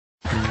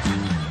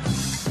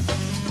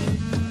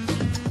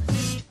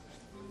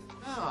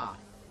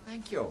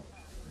Thank you.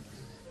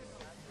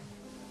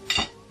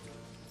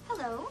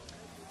 Hello.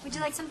 Would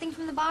you like something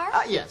from the bar?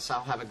 Yes,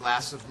 I'll have a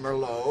glass of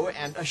Merlot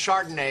and a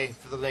Chardonnay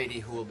for the lady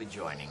who will be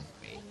joining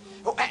me.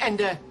 Oh,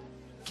 and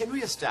can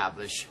we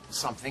establish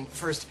something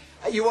first?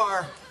 You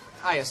are,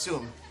 I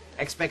assume,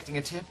 expecting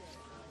a tip?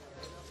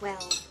 Well,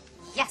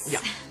 yes. Yeah.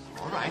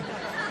 All right.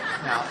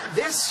 Now,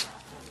 this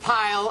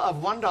pile of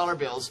 $1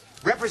 bills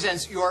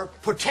represents your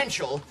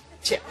potential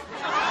tip.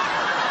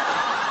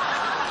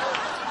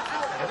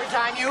 Every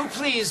time you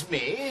please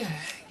me,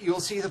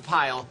 you'll see the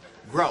pile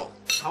grow.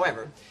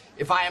 However,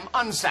 if I am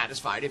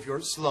unsatisfied, if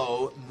you're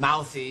slow,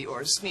 mouthy,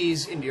 or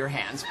sneeze into your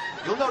hands,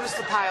 you'll notice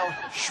the pile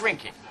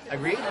shrinking.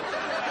 Agreed?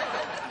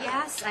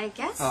 Yes, I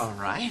guess. All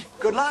right.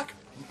 Good luck.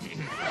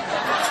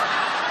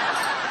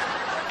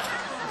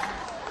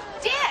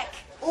 Dick!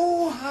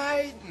 Oh,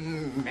 hi,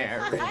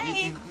 Mary.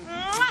 Hi.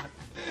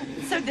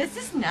 So this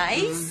is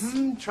nice.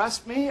 Mm-hmm.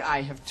 Trust me,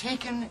 I have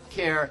taken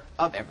care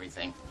of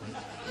everything.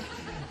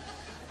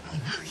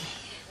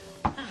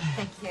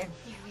 Thank you. Here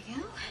we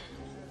go.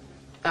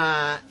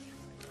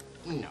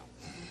 No.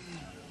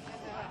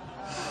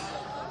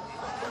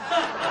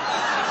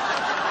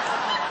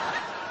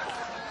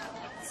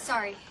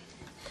 Sorry.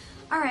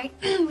 All right,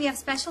 we have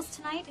specials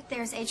tonight.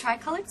 There's a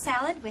tricolored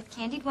salad with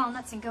candied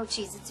walnuts and goat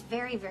cheese. It's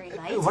very, very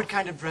light. What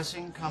kind of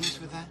dressing comes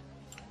with that?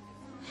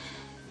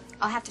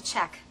 I'll have to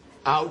check.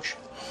 Ouch.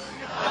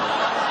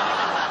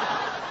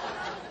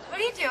 What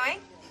are you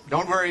doing?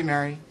 Don't worry,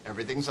 Mary.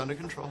 Everything's under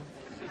control.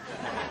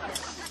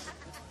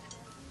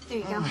 There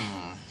you go.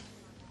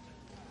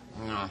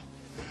 No.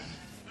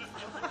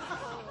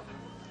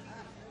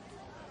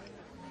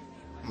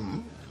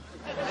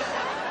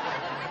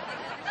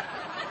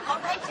 All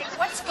right, Dick,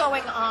 what's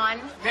going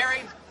on?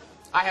 Mary,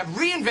 I have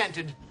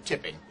reinvented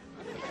tipping.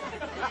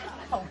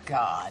 Oh,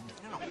 God.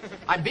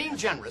 I'm being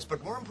generous,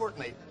 but more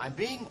importantly, I'm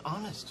being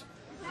honest.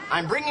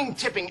 I'm bringing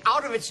tipping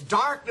out of its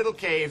dark little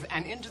cave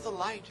and into the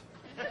light.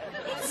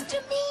 It's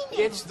demeaning.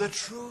 It's the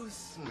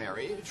truth,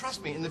 Mary.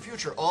 Trust me, in the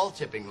future, all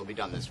tipping will be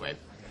done this way.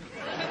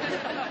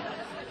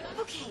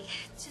 Okay,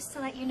 just to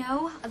let you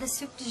know, the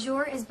soup du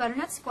jour is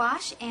butternut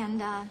squash,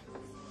 and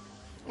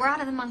we're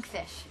out of the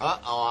monkfish.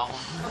 Uh-oh.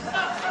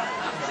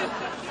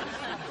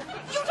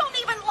 You don't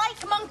even like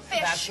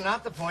monkfish. That's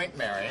not the point,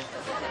 Mary.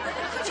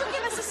 Could you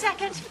give us a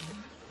second?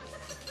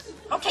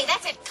 Okay,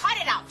 that's it. Cut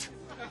it out.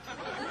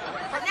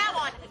 From now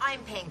on,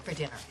 I'm paying for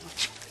dinner.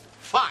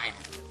 Fine.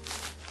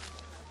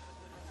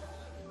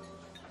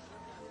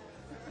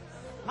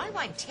 My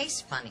wine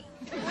tastes funny.